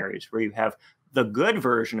binaries where you have the good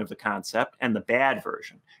version of the concept and the bad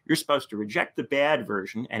version. You're supposed to reject the bad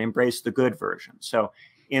version and embrace the good version. So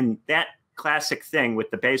in that classic thing with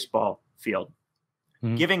the baseball field,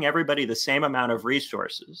 giving everybody the same amount of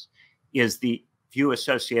resources is the view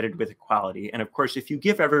associated with equality. And of course, if you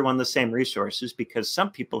give everyone the same resources, because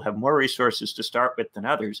some people have more resources to start with than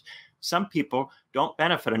others, some people don't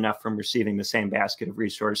benefit enough from receiving the same basket of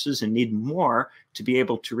resources and need more to be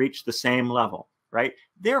able to reach the same level, right?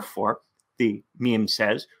 Therefore, the meme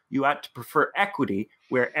says, you ought to prefer equity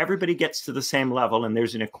where everybody gets to the same level and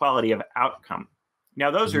there's an equality of outcome. Now,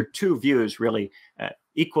 those are two views, really,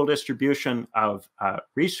 equal distribution of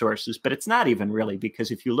resources, but it's not even really,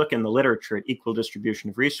 because if you look in the literature at equal distribution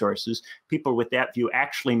of resources, people with that view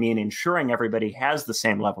actually mean ensuring everybody has the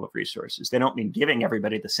same level of resources. They don't mean giving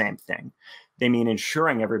everybody the same thing. They mean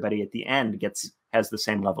ensuring everybody at the end has the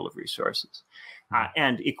same level of resources.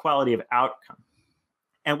 And equality of outcome.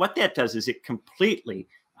 And what that does is it completely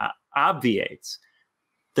obviates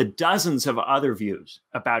the dozens of other views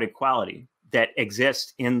about equality that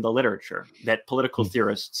exist in the literature that political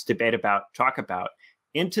theorists debate about, talk about,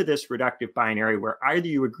 into this reductive binary where either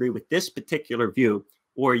you agree with this particular view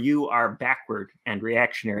or you are backward and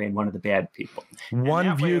reactionary and one of the bad people.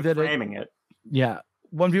 One view that framing it. Yeah.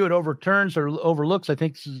 One view it overturns or overlooks, I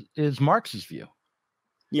think, is Marx's view.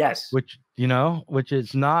 Yes. Which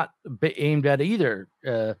is not aimed at either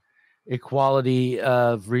equality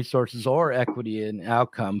of resources or equity in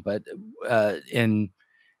outcome, but in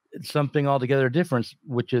something altogether different,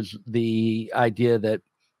 which is the idea that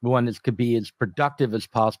one could be as productive as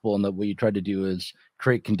possible, and that what you try to do is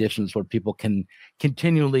create conditions where people can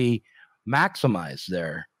continually maximize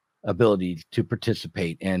their ability to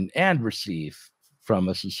participate and receive from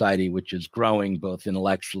a society which is growing both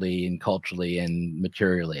intellectually and culturally and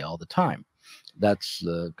materially all the time. That's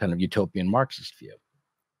the kind of utopian Marxist view.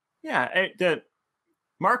 Yeah,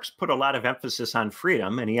 Marx put a lot of emphasis on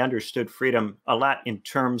freedom, and he understood freedom a lot in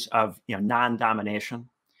terms of non-domination.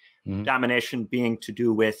 Mm-hmm. Domination being to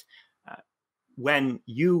do with when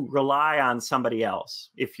you rely on somebody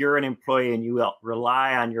else. If you're an employee and you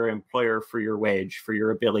rely on your employer for your wage, for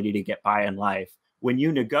your ability to get by in life, when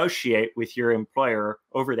you negotiate with your employer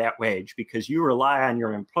over that wage, because you rely on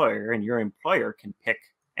your employer and your employer can pick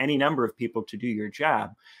any number of people to do your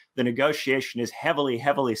job, the negotiation is heavily,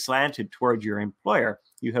 heavily slanted toward your employer.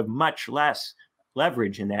 You have much less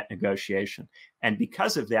leverage in that negotiation. And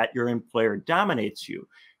because of that, your employer dominates you.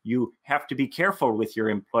 You have to be careful with your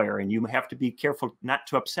employer, and you have to be careful not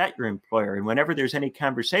to upset your employer. And whenever there's any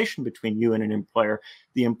conversation between you and an employer,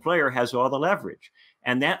 the employer has all the leverage.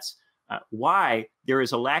 And that's why there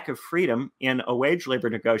is a lack of freedom in a wage labor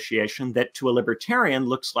negotiation that to a libertarian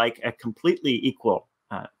looks like a completely equal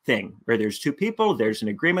thing, where there's two people, there's an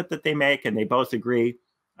agreement that they make, and they both agree.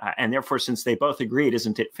 And therefore, since they both agreed,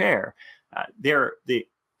 isn't it fair? The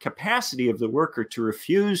capacity of the worker to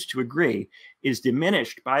refuse to agree is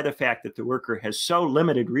diminished by the fact that the worker has so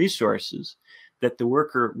limited resources that the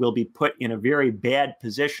worker will be put in a very bad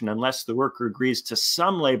position unless the worker agrees to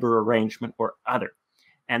some labor arrangement or other.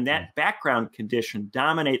 And that background condition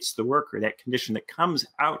dominates the worker. That condition that comes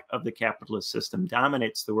out of the capitalist system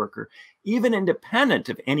dominates the worker, even independent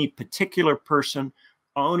of any particular person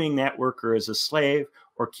owning that worker as a slave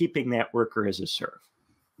or keeping that worker as a serf.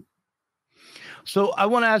 So I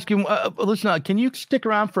want to ask you, listen, can you stick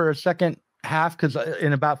around for a second half? Because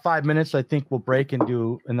in about 5 minutes, I think we'll break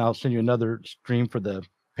and I'll send you another stream for the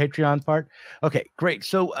Patreon part. Okay, great.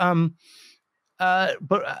 So,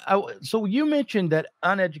 so you mentioned that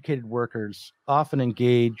uneducated workers often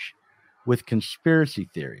engage with conspiracy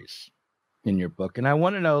theories in your book. And I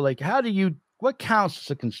want to know, what counts as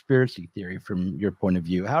a conspiracy theory from your point of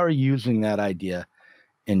view? How are you using that idea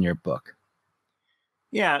in your book?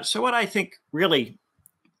 Yeah, so what I think really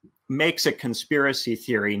makes a conspiracy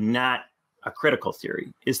theory not a critical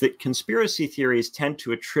theory is that conspiracy theories tend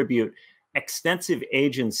to attribute extensive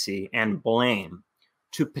agency and blame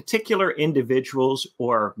to particular individuals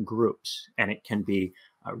or groups. And it can be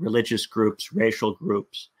religious groups, racial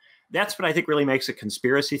groups. That's what I think really makes a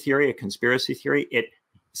conspiracy theory a conspiracy theory. It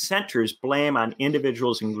centers blame on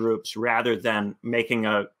individuals and groups rather than making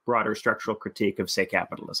a broader structural critique of, say,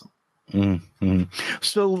 capitalism. Mm-hmm.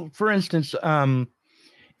 So, for instance, let's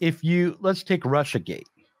take Russiagate.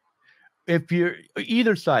 If you're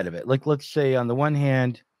either side of it, let's say on the one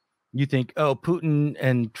hand, you think, Putin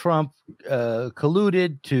and Trump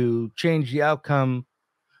colluded to change the outcome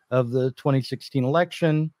of the 2016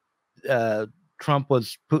 election. Trump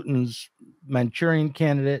was Putin's Manchurian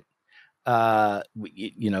candidate.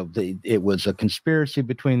 It was a conspiracy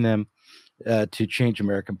between them to change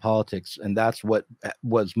American politics, and that's what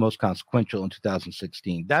was most consequential in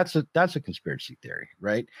 2016. That's a conspiracy theory,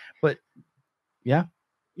 right? But yeah,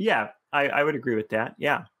 I would agree with that.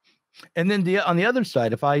 Yeah. And then on the other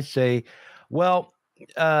side, if I say, well,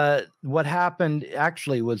 what happened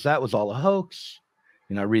actually was all a hoax.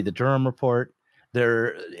 I read the Durham report.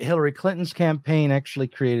 Hillary Clinton's campaign actually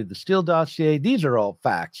created the Steele dossier. These are all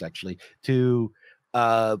facts, actually, to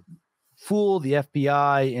fool the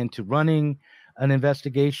FBI into running an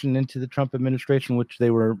investigation into the Trump administration, which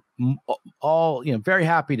they were all, very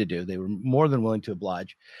happy to do. They were more than willing to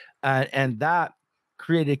oblige. And that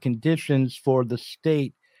created conditions for the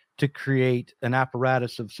state to create an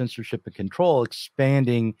apparatus of censorship and control,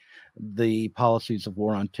 expanding the policies of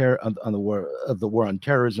war on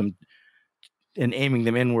terrorism and aiming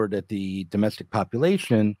them inward at the domestic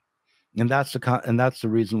population. And that's the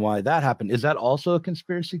reason why that happened. Is that also a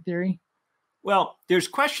conspiracy theory? Well, there's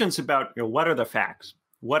questions about what are the facts,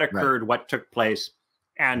 what occurred, right, what took place,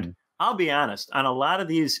 And I'll be honest, on a lot of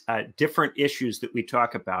these different issues that we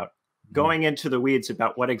talk about, going into the weeds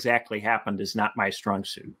about what exactly happened is not my strong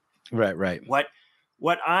suit. Right, right.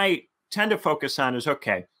 What I tend to focus on is,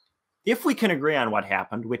 okay, if we can agree on what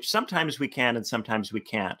happened, which sometimes we can and sometimes we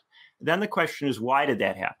can't, then the question is, why did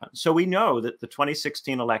that happen? So we know that the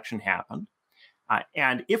 2016 election happened.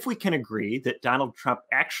 And if we can agree that Donald Trump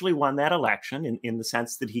actually won that election in the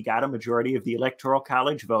sense that he got a majority of the Electoral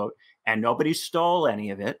College vote and nobody stole any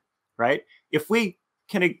of it, right? If we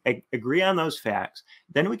can agree on those facts,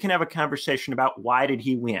 then we can have a conversation about why did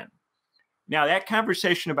he win. Now, that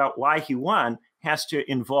conversation about why he won has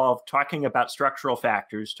to involve talking about structural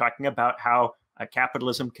factors, talking about how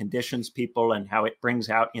capitalism conditions people and how it brings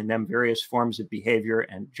out in them various forms of behavior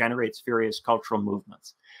and generates various cultural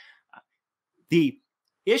movements. The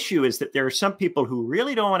issue is that there are some people who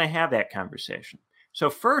really don't want to have that conversation. So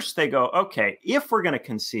first they go, okay, if we're going to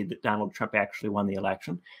concede that Donald Trump actually won the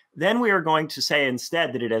election, then we are going to say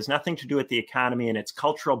instead that it has nothing to do with the economy and its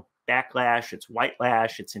cultural backlash, it's white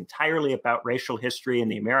lash, it's entirely about racial history and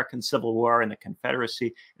the American Civil War and the Confederacy.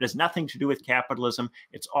 It has nothing to do with capitalism.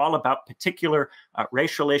 It's all about particular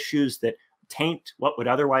racial issues that taint what would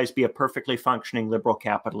otherwise be a perfectly functioning liberal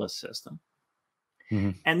capitalist system.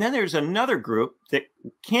 And then there's another group that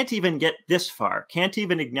can't even get this far, can't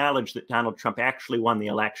even acknowledge that Donald Trump actually won the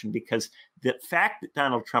election, because the fact that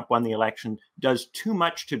Donald Trump won the election does too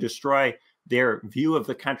much to destroy their view of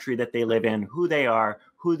the country that they live in, who they are,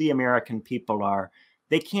 who the American people are.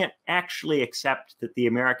 They can't actually accept that the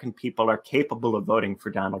American people are capable of voting for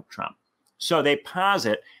Donald Trump. So they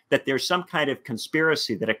posit that there's some kind of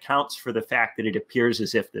conspiracy that accounts for the fact that it appears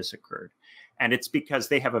as if this occurred. And it's because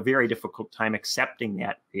they have a very difficult time accepting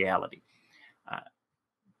that reality.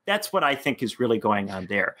 That's what I think is really going on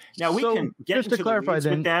there. Now, we can get into the weeds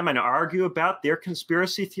with them and argue about their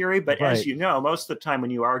conspiracy theory. But as you know, most of the time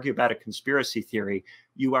when you argue about a conspiracy theory,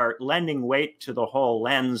 you are lending weight to the whole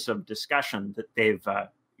lens of discussion that they've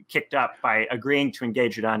kicked up by agreeing to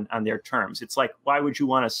engage it on their terms. It's like, why would you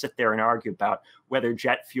want to sit there and argue about whether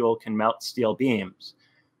jet fuel can melt steel beams?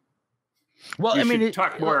 Well, I mean,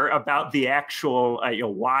 talk more about the actual,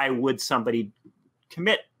 why would somebody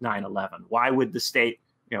commit 9/11? Why would the state,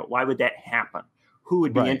 why would that happen? Who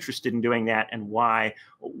would be interested in doing that, and why?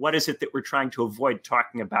 What is it that we're trying to avoid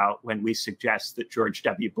talking about when we suggest that George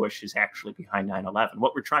W. Bush is actually behind 9/11?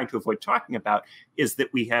 What we're trying to avoid talking about is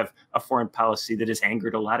that we have a foreign policy that has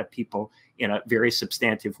angered a lot of people in a very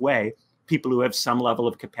substantive way, people who have some level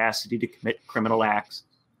of capacity to commit criminal acts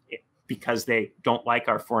because they don't like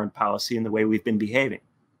our foreign policy and the way we've been behaving.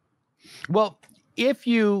 Well, if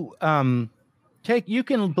you you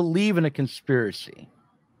can believe in a conspiracy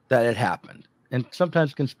that it happened, and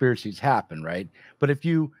sometimes conspiracies happen, right? But if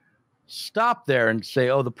you stop there and say,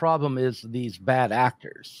 oh, the problem is these bad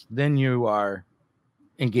actors, then you are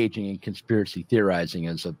engaging in conspiracy theorizing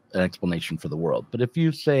as an explanation for the world. But if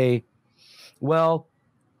you say, well,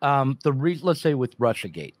 let's say with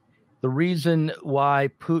Russiagate, the reason why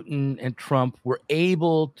Putin and Trump were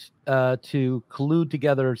able to collude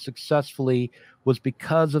together successfully was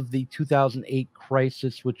because of the 2008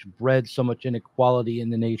 crisis, which bred so much inequality in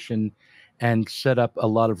the nation and set up a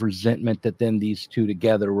lot of resentment that then these two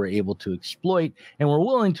together were able to exploit, and were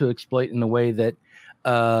willing to exploit in a way that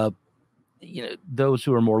those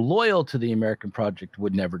who are more loyal to the American project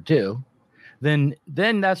would never do. Then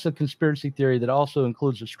that's a conspiracy theory that also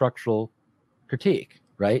includes a structural critique.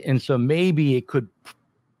 Right. And so maybe it could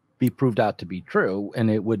be proved out to be true,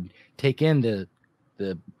 and it would take in the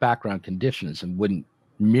background conditions and wouldn't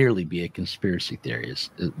merely be a conspiracy theory.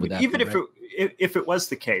 Even if it was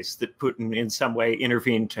the case that Putin in some way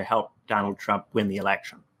intervened to help Donald Trump win the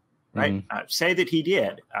election, right? Say that he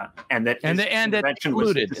did, and that his intervention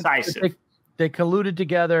was decisive. They colluded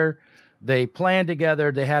together. They planned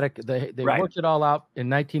together. They worked it all out in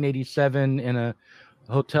 1987 in a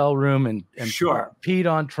hotel room and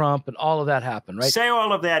peed on Trump, and all of that happened, right? Say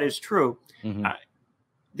all of that is true.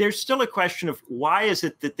 There's still a question of why is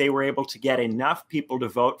it that they were able to get enough people to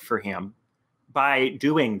vote for him by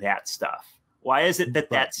doing that stuff? Why is it that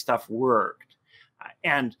that stuff worked?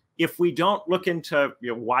 And if we don't look into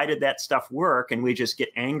why did that stuff work, and we just get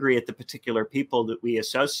angry at the particular people that we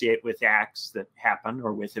associate with acts that happen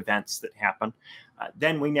or with events that happen,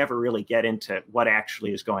 then we never really get into what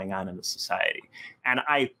actually is going on in the society. And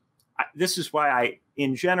this is why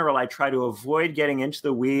in general, I try to avoid getting into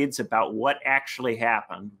the weeds about what actually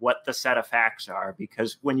happened, what the set of facts are,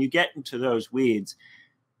 because when you get into those weeds,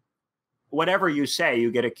 whatever you say, you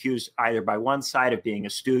get accused either by one side of being a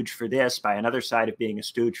stooge for this, by another side of being a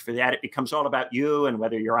stooge for that. It becomes all about you and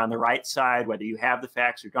whether you're on the right side, whether you have the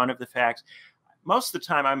facts or don't have the facts. most of the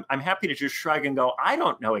time I'm happy to just shrug and go, I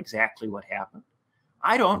don't know exactly what happened.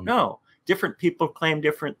 I don't know. Different people claim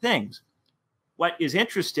different things. What is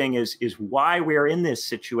interesting is why we're in this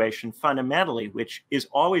situation fundamentally, which is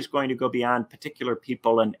always going to go beyond particular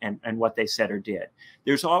people and what they said or did.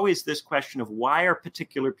 There's always this question of why are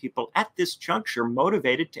particular people at this juncture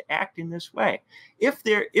motivated to act in this way? If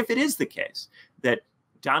it is the case that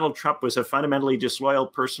Donald Trump was a fundamentally disloyal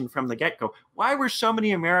person from the get-go, why were so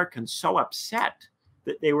many Americans so upset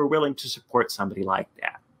that they were willing to support somebody like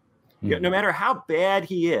that? No matter how bad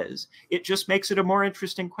he is, it just makes it a more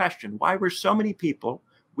interesting question. Why were so many people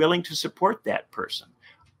willing to support that person?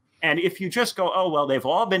 And if you just go, oh, well, they've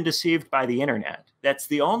all been deceived by the internet, that's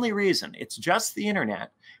the only reason. It's just the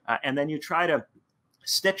internet. And then you try to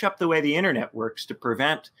stitch up the way the internet works to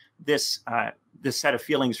prevent this set of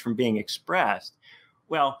feelings from being expressed.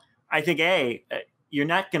 Well, I think, you're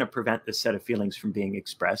not going to prevent this set of feelings from being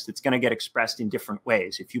expressed. It's going to get expressed in different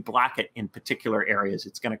ways. If you block it in particular areas,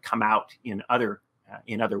 it's going to come out in other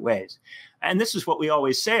ways. And this is what we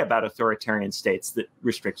always say about authoritarian states that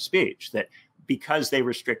restrict speech, that because they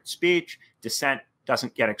restrict speech, dissent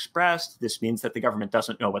doesn't get expressed. This means that the government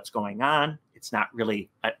doesn't know what's going on. It's not really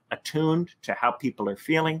attuned to how people are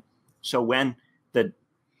feeling. So when the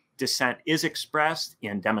dissent is expressed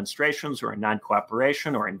in demonstrations or in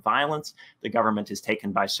non-cooperation or in violence, the government is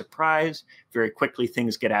taken by surprise. Very quickly,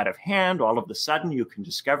 things get out of hand. All of a sudden, you can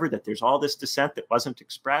discover that there's all this dissent that wasn't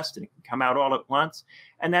expressed, and it can come out all at once.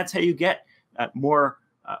 And that's how you get more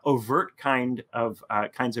overt kinds of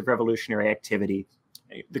revolutionary activity.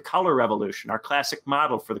 The color revolution, our classic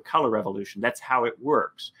model for the color revolution, that's how it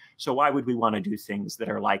works. So why would we want to do things that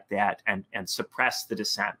are like that and suppress the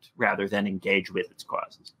dissent rather than engage with its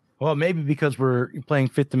causes? Well, maybe because we're playing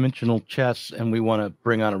fifth dimensional chess and we want to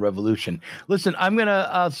bring on a revolution. Listen, I'm going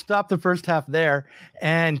to stop the first half there.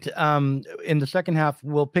 And in the second half,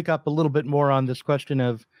 we'll pick up a little bit more on this question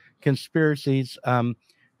of conspiracies,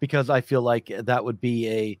 because I feel like that would be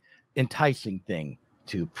a enticing thing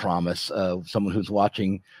to promise someone who's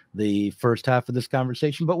watching the first half of this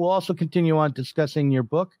conversation. But we'll also continue on discussing your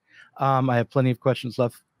book. I have plenty of questions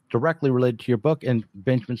left directly related to your book. And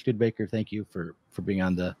Benjamin Studebaker, thank you for being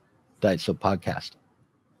on the Diet Soap podcast.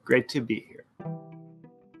 Great to be here.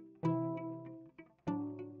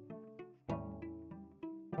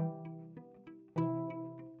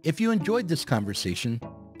 If you enjoyed this conversation,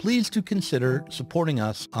 please do consider supporting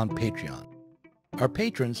us on Patreon. Our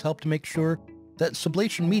patrons help to make sure that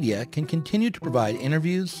Sublation Media can continue to provide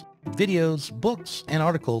interviews, videos, books, and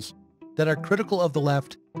articles that are critical of the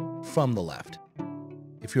left from the left.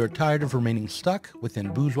 If you are tired of remaining stuck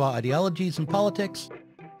within bourgeois ideologies and politics,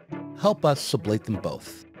 help us sublate them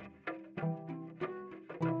both.